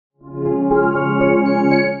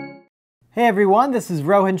Hey everyone, this is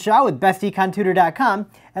Rohan Shah with BestEconTutor.com,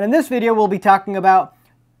 and in this video we'll be talking about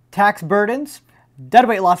tax burdens,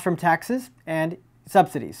 deadweight loss from taxes, and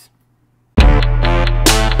subsidies.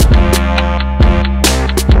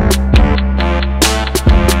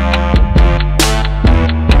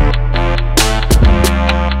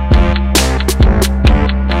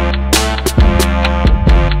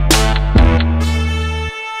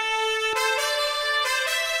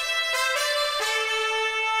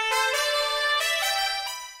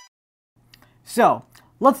 So,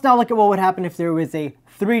 let's now look at what would happen if there was a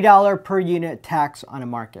 $3 per unit tax on a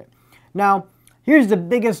market. Now, here's the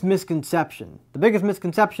biggest misconception. The biggest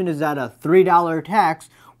misconception is that a $3 tax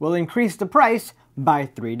will increase the price by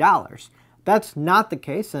 $3. That's not the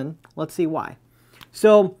case, and let's see why.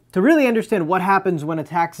 So, to really understand what happens when a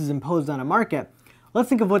tax is imposed on a market, let's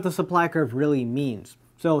think of what the supply curve really means.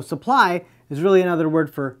 So, supply is really another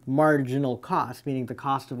word for marginal cost, meaning the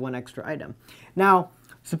cost of one extra item. Now,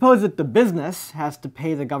 suppose that the business has to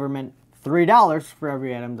pay the government $3 for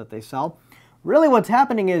every item that they sell. Really what's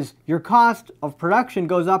happening is your cost of production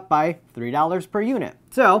goes up by $3 per unit.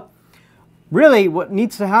 So really what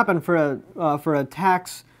needs to happen for a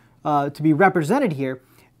tax to be represented here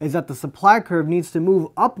is that the supply curve needs to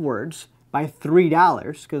move upwards by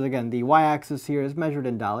 $3, because again the y-axis here is measured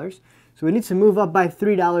in dollars. So it needs to move up by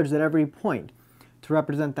 $3 at every point to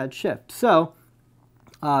represent that shift. So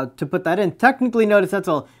to put that in, technically notice that's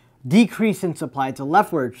a decrease in supply. It's a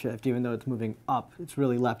leftward shift, even though it's moving up. It's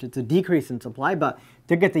really left. It's a decrease in supply, but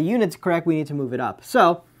to get the units correct, we need to move it up.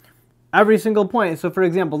 So every single point, so for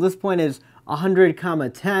example, this point is 100,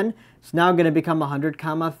 10. It's now going to become 100,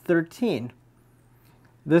 13.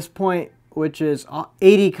 This point, which is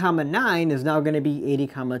 80, 9, is now going to be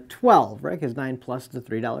 80, 12, right? Because 9 plus the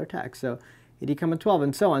 $3 tax. So 80, 12,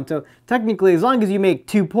 and so on. So technically, as long as you make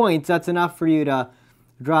 2 points, that's enough for you to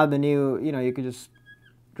draw the new, you could just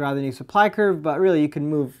draw the new supply curve, but really you can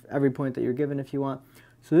move every point that you're given if you want.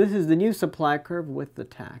 So this is the new supply curve with the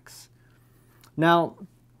tax. Now,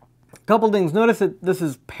 a couple things. Notice that this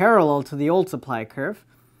is parallel to the old supply curve,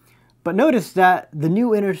 but notice that the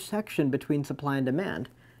new intersection between supply and demand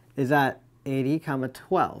is at 80,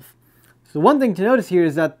 12. So one thing to notice here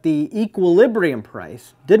is that the equilibrium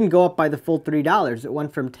price didn't go up by the full $3. It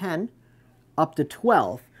went from 10 up to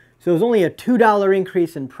 12. So it was only a $2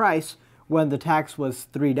 increase in price when the tax was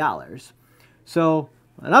 $3. So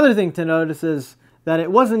another thing to notice is that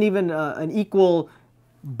it wasn't even an equal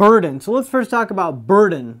burden. So let's first talk about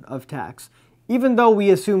burden of tax. Even though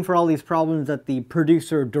we assume for all these problems that the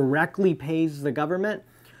producer directly pays the government,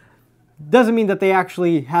 doesn't mean that they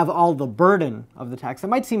actually have all the burden of the tax. That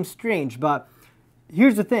might seem strange, but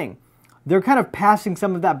here's the thing. They're kind of passing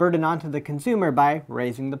some of that burden on to the consumer by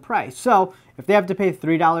raising the price. So if they have to pay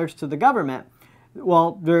 $3 to the government,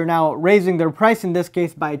 well, they're now raising their price in this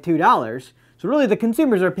case by $2. So really the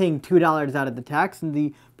consumers are paying $2 out of the tax and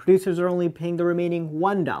the producers are only paying the remaining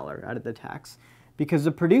 $1 out of the tax, because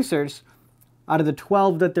the producers, out of the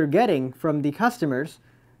 12 that they're getting from the customers,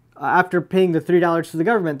 after paying the $3 to the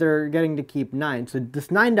government, they're getting to keep 9. So this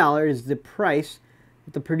 $9 is the price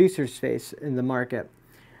that the producers face in the market.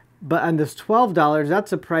 But on this $12,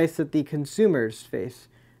 that's a price that the consumers face.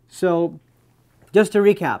 So just to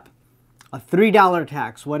recap, a $3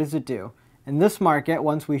 tax, what does it do? In this market,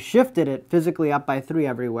 once we shifted it physically up by 3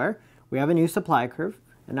 everywhere, we have a new supply curve.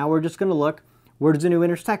 And now we're just going to look, where's the new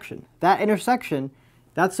intersection? That intersection,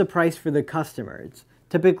 that's the price for the customer. It's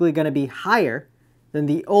typically going to be higher than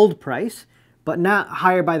the old price, but not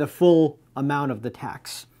higher by the full amount of the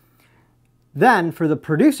tax. Then for the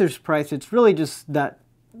producer's price, it's really just that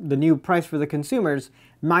the new price for the consumers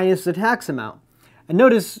minus the tax amount. And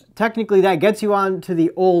notice, technically that gets you on to the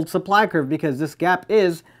old supply curve because this gap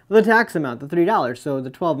is the tax amount, the $3. So the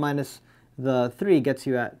 12 minus the 3 gets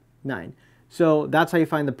you at 9. So that's how you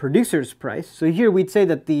find the producer's price. So here we'd say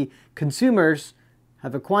that the consumers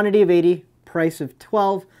have a quantity of 80, price of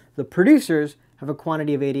 12. The producers have a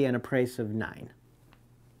quantity of 80 and a price of 9.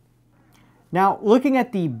 Now, looking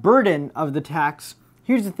at the burden of the tax,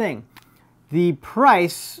 here's the thing. The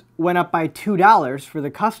price went up by $2 for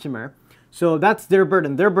the customer, so that's their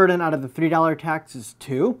burden. Their burden out of the $3 tax is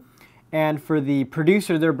 2, and for the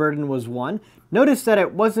producer, their burden was 1. Notice that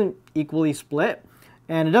it wasn't equally split,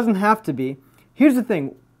 and it doesn't have to be. Here's the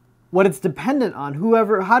thing. What it's dependent on,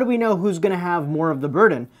 how do we know who's going to have more of the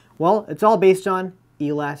burden? Well, it's all based on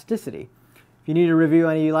elasticity. If you need a review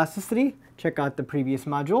on elasticity, check out the previous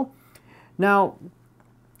module. Now,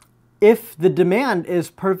 if the demand is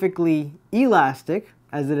perfectly elastic,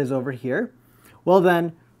 as it is over here, well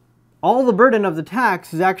then all the burden of the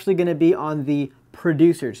tax is actually going to be on the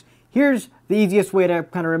producers. Here's the easiest way to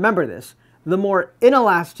kind of remember this. the more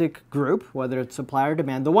inelastic group, whether it's supply or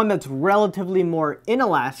demand, the one that's relatively more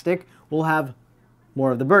inelastic will have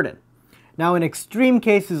more of the burden. Now, in extreme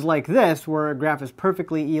cases like this, where a graph is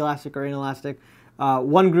perfectly elastic or inelastic,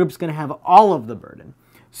 one group's going to have all of the burden.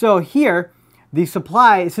 So here, the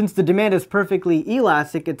supply, since the demand is perfectly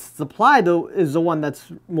elastic, its supply though is the one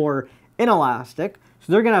that's more inelastic.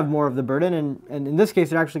 So they're going to have more of the burden, and in this case,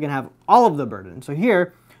 they're actually going to have all of the burden. So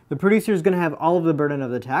here, the producer is going to have all of the burden of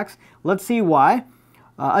the tax. Let's see why.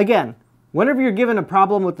 Again, whenever you're given a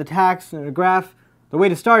problem with the tax in a graph, the way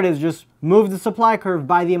to start is just move the supply curve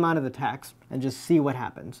by the amount of the tax and just see what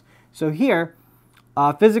happens. So here,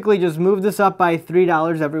 physically just move this up by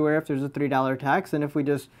 $3 everywhere if there's a $3 tax. And if we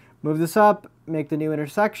just move this up, make the new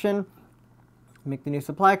intersection, make the new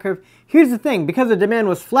supply curve. Here's the thing, because the demand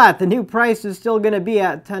was flat, the new price is still going to be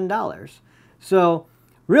at $10. So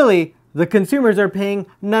really, the consumers are paying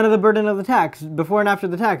none of the burden of the tax. Before and after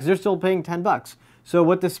the tax, they're still paying $10. So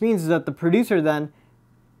what this means is that the producer then,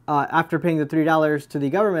 after paying the $3 to the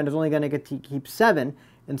government, is only going to get to keep 7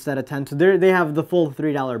 instead of 10. So they have the full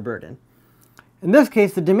 $3 burden. In this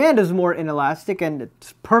case, the demand is more inelastic, and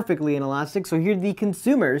it's perfectly inelastic. So here the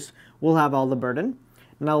consumers will have all the burden.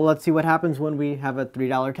 Now let's see what happens when we have a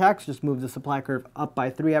 $3 tax. Just move the supply curve up by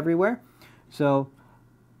 3 everywhere. So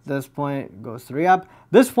this point goes 3 up.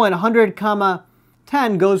 This point, 100,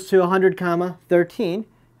 10 goes to 100, 13,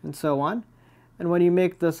 and so on. And when you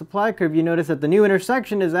make the supply curve, you notice that the new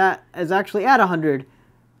intersection is actually at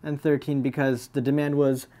 113 because the demand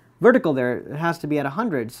was vertical there. It has to be at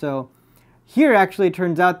 100. So here actually it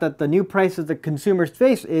turns out that the new price that the consumers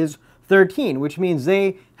face is 13, which means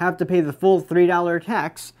they have to pay the full $3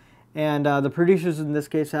 tax, and the producers in this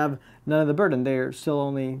case have none of the burden. They're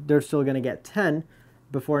still going to get 10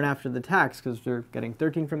 before and after the tax because they're getting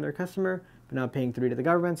 13 from their customer, but now paying 3 to the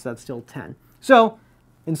government, so that's still 10. So,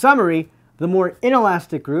 in summary, the more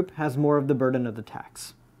inelastic group has more of the burden of the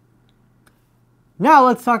tax. Now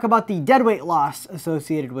let's talk about the deadweight loss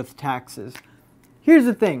associated with taxes. Here's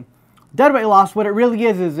the thing. Deadweight loss, what it really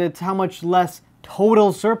is it's how much less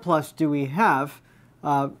total surplus do we have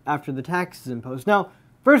after the tax is imposed. Now,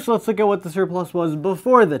 first let's look at what the surplus was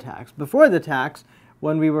before the tax. Before the tax,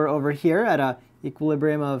 when we were over here at an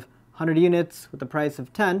equilibrium of 100 units with the price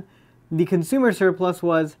of 10, the consumer surplus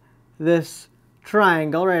was this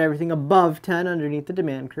triangle, right? Everything above 10 underneath the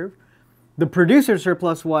demand curve. The producer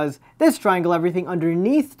surplus was this triangle, everything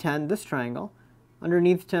underneath 10, this triangle,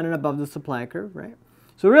 underneath 10 and above the supply curve, right?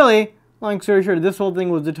 So really, long story short, this whole thing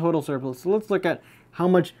was the total surplus. So let's look at how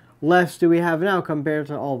much less do we have now compared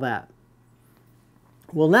to all that.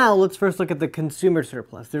 Well, now let's first look at the consumer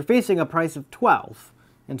surplus. They're facing a price of 12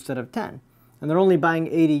 instead of 10, and they're only buying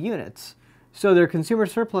 80 units. So their consumer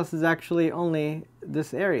surplus is actually only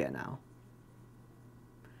this area now.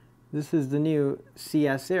 This is the new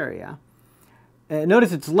CS area.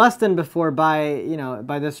 Notice it's less than before by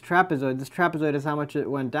this trapezoid. This trapezoid is how much it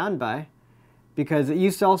went down by, because it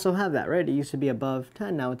used to also have that, right? It used to be above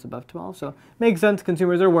 10, now it's above 12. So it makes sense,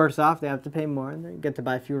 consumers are worse off, they have to pay more, and they get to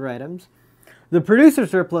buy fewer items. The producer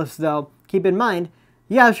surplus, though, keep in mind,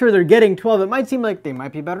 yeah, sure, they're getting 12. It might seem like they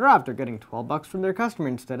might be better off. They're getting 12 bucks from their customer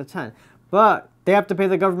instead of 10. But they have to pay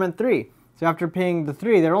the government 3. So after paying the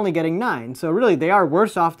 3, they're only getting 9. So really, they are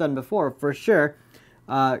worse off than before, for sure.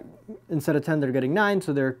 Instead of 10, they're getting 9.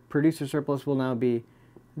 So their producer surplus will now be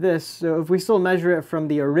this. So if we still measure it from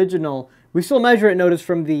the original, notice,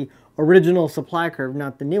 from the original supply curve,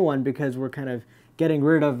 not the new one, because we're kind of getting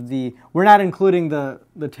rid of we're not including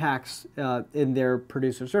the tax in their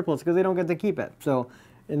producer surplus because they don't get to keep it. So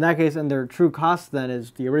in that case, and their true cost then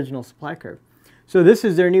is the original supply curve. So this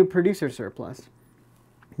is their new producer surplus.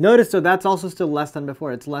 Notice, so that's also still less than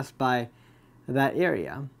before. It's less by that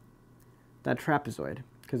area, that trapezoid,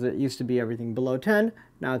 because it used to be everything below 10.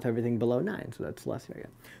 Now it's everything below 9, so that's less area.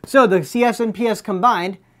 So the CS and PS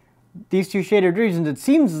combined, these two shaded regions, it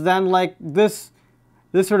seems then like this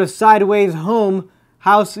sort of sideways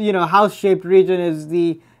house-shaped region is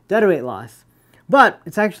the deadweight loss. But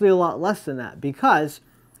it's actually a lot less than that, because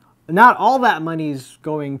not all that money is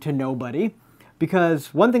going to nobody,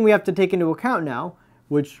 because one thing we have to take into account now,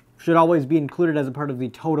 which should always be included as a part of the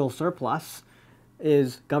total surplus,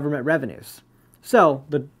 is government revenues. So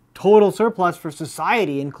the total surplus for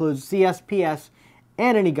society includes CSPS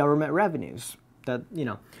and any government revenues.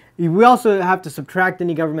 We also have to subtract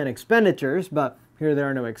any government expenditures, but here there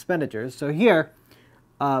are no expenditures. So here,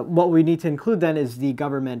 what we need to include then is the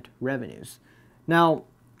government revenues. Now,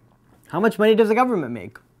 how much money does the government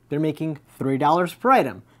make? They're making $3 per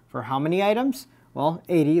item. For how many items? Well,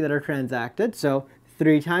 80 that are transacted, so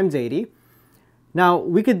 3 times 80. Now,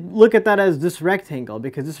 we could look at that as this rectangle,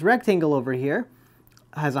 because this rectangle over here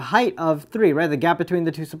has a height of 3, right? The gap between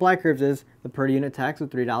the two supply curves is the per unit tax of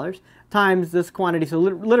 $3 times this quantity. So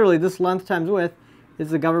literally this length times width is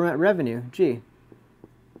the government revenue, G.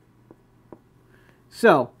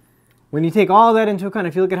 So when you take all that into account,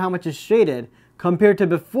 if you look at how much is shaded, compared to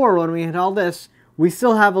before when we had all this, we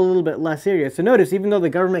still have a little bit less area. So notice, even though the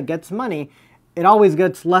government gets money, it always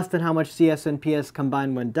gets less than how much CS and PS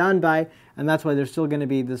combined went down by, and that's why there's still going to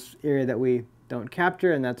be this area that we don't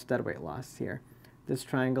capture, and that's deadweight loss here. This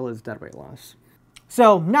triangle is deadweight loss.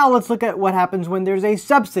 So now let's look at what happens when there's a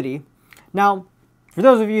subsidy. Now, for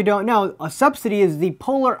those of you who don't know, a subsidy is the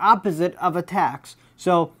polar opposite of a tax.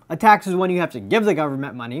 So a tax is when you have to give the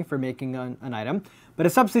government money for making an item, but a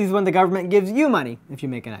subsidy is when the government gives you money if you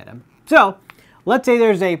make an item. So let's say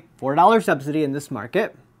there's a $4 subsidy in this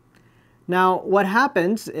market. Now what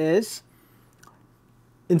happens is,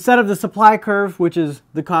 instead of the supply curve, which is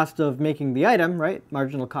the cost of making the item, right,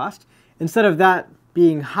 marginal cost, instead of that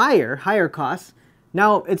being higher costs,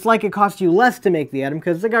 now it's like it costs you less to make the item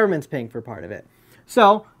because the government's paying for part of it.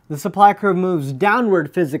 So the supply curve moves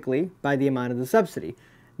downward physically by the amount of the subsidy.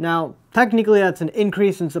 Now, technically that's an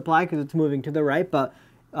increase in supply because it's moving to the right, but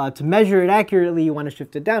to measure it accurately, you want to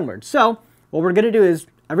shift it downward. So what we're going to do is,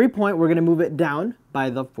 every point we're going to move it down by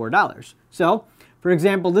the $4. So, for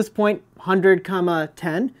example, this point, 100,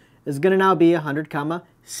 10, is going to now be 100,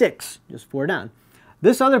 6, just 4 down.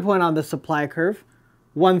 This other point on the supply curve,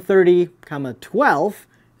 130, 12,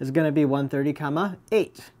 is going to be 130,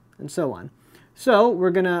 8, and so on. So we're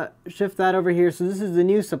going to shift that over here. So this is the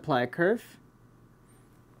new supply curve.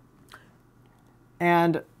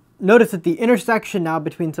 And notice that the intersection now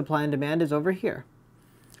between supply and demand is over here.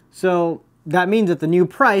 So that means that the new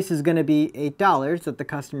price is going to be $8 that the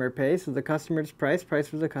customer pays. So the customer's price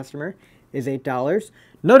for the customer, is $8.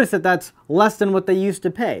 Notice that that's less than what they used to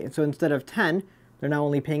pay. So instead of 10, they're now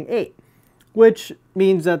only paying 8, which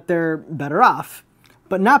means that they're better off.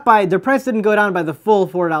 But not by, their price didn't go down by the full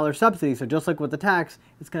 $4 subsidy. So just like with the tax,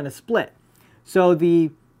 it's kind of split. So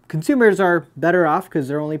the consumers are better off because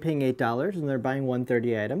they're only paying $8 and they're buying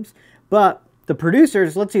 130 items. But the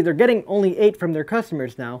producers, let's see, they're getting only 8 from their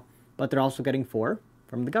customers now, but they're also getting 4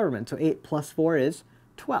 from the government. So 8 plus 4 is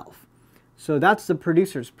 12. So that's the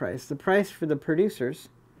producer's price. The price for the producers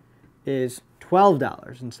is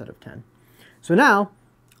 $12 instead of 10. So now,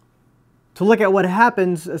 to look at what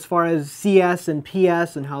happens as far as CS and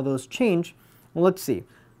PS and how those change, well, let's see.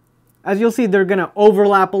 As you'll see, they're going to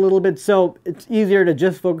overlap a little bit, so it's easier to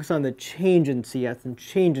just focus on the change in CS and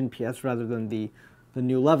change in PS rather than the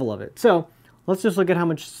new level of it. So let's just look at how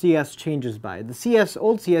much CS changes by. The CS,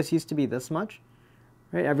 old CS used to be this much,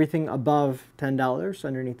 right? Everything above $10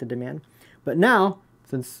 underneath the demand. But now,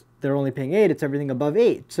 since they're only paying 8, it's everything above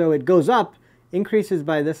 8. So it goes up, increases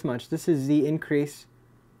by this much. This is the increase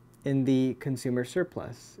in the consumer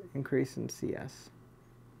surplus, increase in CS.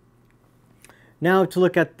 Now to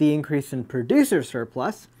look at the increase in producer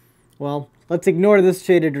surplus, well, let's ignore this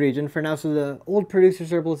shaded region for now. So the old producer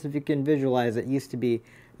surplus, if you can visualize it, used to be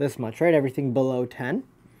this much, right? Everything below 10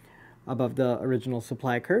 above the original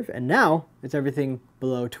supply curve. And now it's everything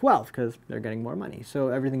below 12 because they're getting more money. So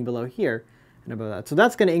everything below here and above that. So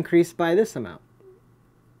that's going to increase by this amount.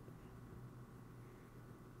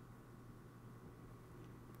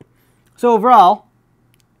 So overall,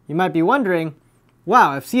 you might be wondering,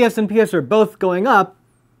 wow, if CS and PS are both going up,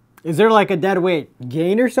 is there like a deadweight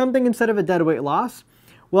gain or something instead of a deadweight loss?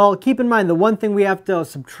 Well, keep in mind the one thing we have to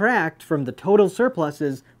subtract from the total surplus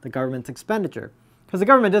is the government's expenditure. Because the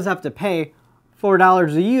government does have to pay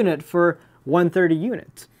 $4 a unit for 130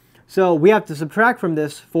 units. So we have to subtract from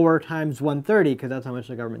this 4 times 130 because that's how much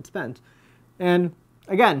the government spends. And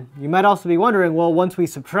again, you might also be wondering, well, once we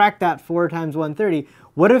subtract that 4 times 130,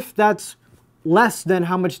 what if that's less than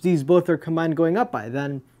how much these both are combined going up by?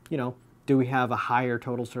 Then, you know, do we have a higher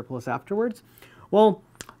total surplus afterwards? Well,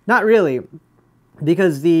 not really,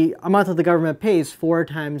 because the amount that the government pays 4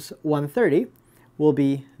 times 130 will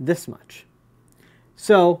be this much.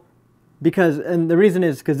 So, and the reason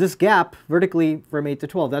is because this gap vertically from 8 to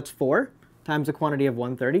 12, that's 4 times the quantity of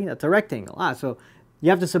 130, that's a rectangle. So you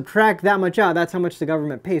have to subtract that much out, that's how much the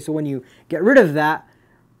government pays. So when you get rid of that,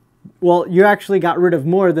 well, you actually got rid of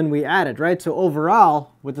more than we added, right? So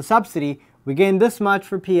overall, with the subsidy, we gain this much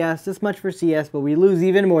for PS, this much for CS, but we lose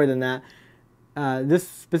even more than that.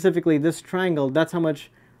 Specifically, this triangle, that's how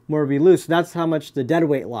much more we lose. So that's how much the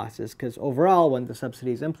deadweight loss is, because overall, when the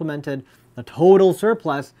subsidy is implemented, the total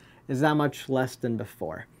surplus is that much less than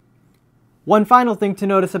before. One final thing to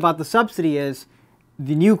notice about the subsidy is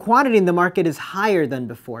the new quantity in the market is higher than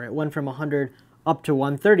before. It went from 100 up to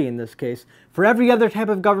 130 in this case. For every other type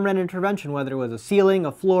of government intervention, whether it was a ceiling,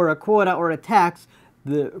 a floor, a quota, or a tax,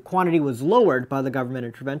 the quantity was lowered by the government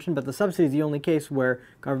intervention, but the subsidy is the only case where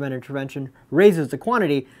government intervention raises the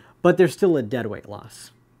quantity, but there's still a deadweight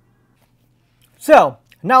loss. So,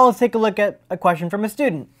 now let's take a look at a question from a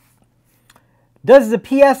student. Does the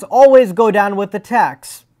PS always go down with the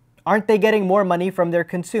tax? Aren't they getting more money from their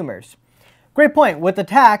consumers? Great point. With the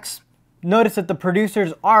tax, notice that the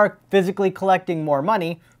producers are physically collecting more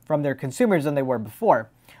money from their consumers than they were before.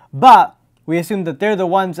 But we assume that they're the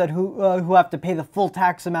ones who have to pay the full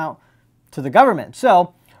tax amount to the government.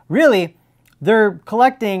 So really, they're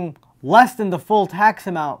collecting less than the full tax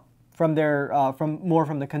amount from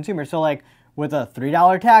the consumers. So like with a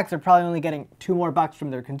 $3 tax, they're probably only getting $2 more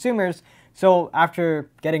from their consumers. So after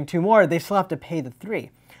getting 2 more, they still have to pay the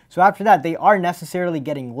 3. So after that, they are necessarily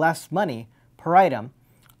getting less money per item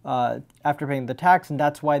after paying the tax, and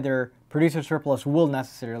that's why their producer surplus will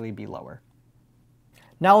necessarily be lower.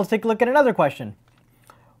 Now let's take a look at another question.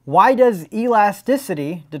 Why does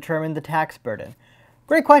elasticity determine the tax burden?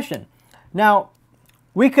 Great question. Now,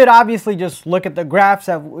 we could obviously just look at the graphs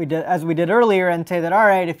as we did earlier and say that, all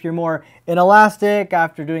right, if you're more inelastic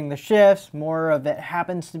after doing the shifts, more of it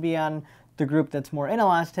happens to be on the group that's more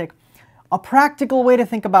inelastic. A practical way to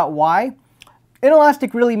think about why,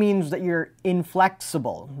 inelastic really means that you're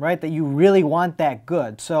inflexible, right? That you really want that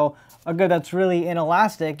good. So a good that's really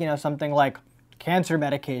inelastic, something like cancer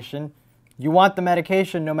medication, you want the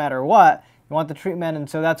medication no matter what, you want the treatment, and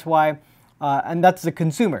so that's why, and that's the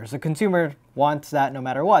consumers. The consumer wants that no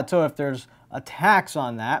matter what. So if there's a tax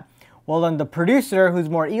on that, well then the producer who's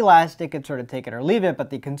more elastic could sort of take it or leave it, but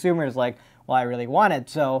the consumer is like, well, I really want it,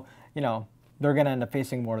 so, they're going to end up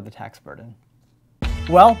facing more of the tax burden.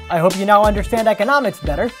 Well, I hope you now understand economics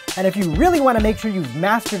better, and if you really want to make sure you've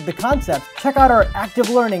mastered the concept, check out our active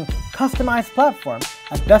learning customized platform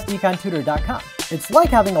at bestecontutor.com. It's like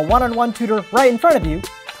having a one-on-one tutor right in front of you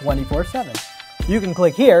 24/7. You can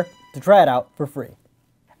click here to try it out for free.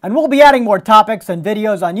 And we'll be adding more topics and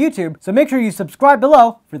videos on YouTube, so make sure you subscribe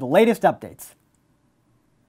below for the latest updates.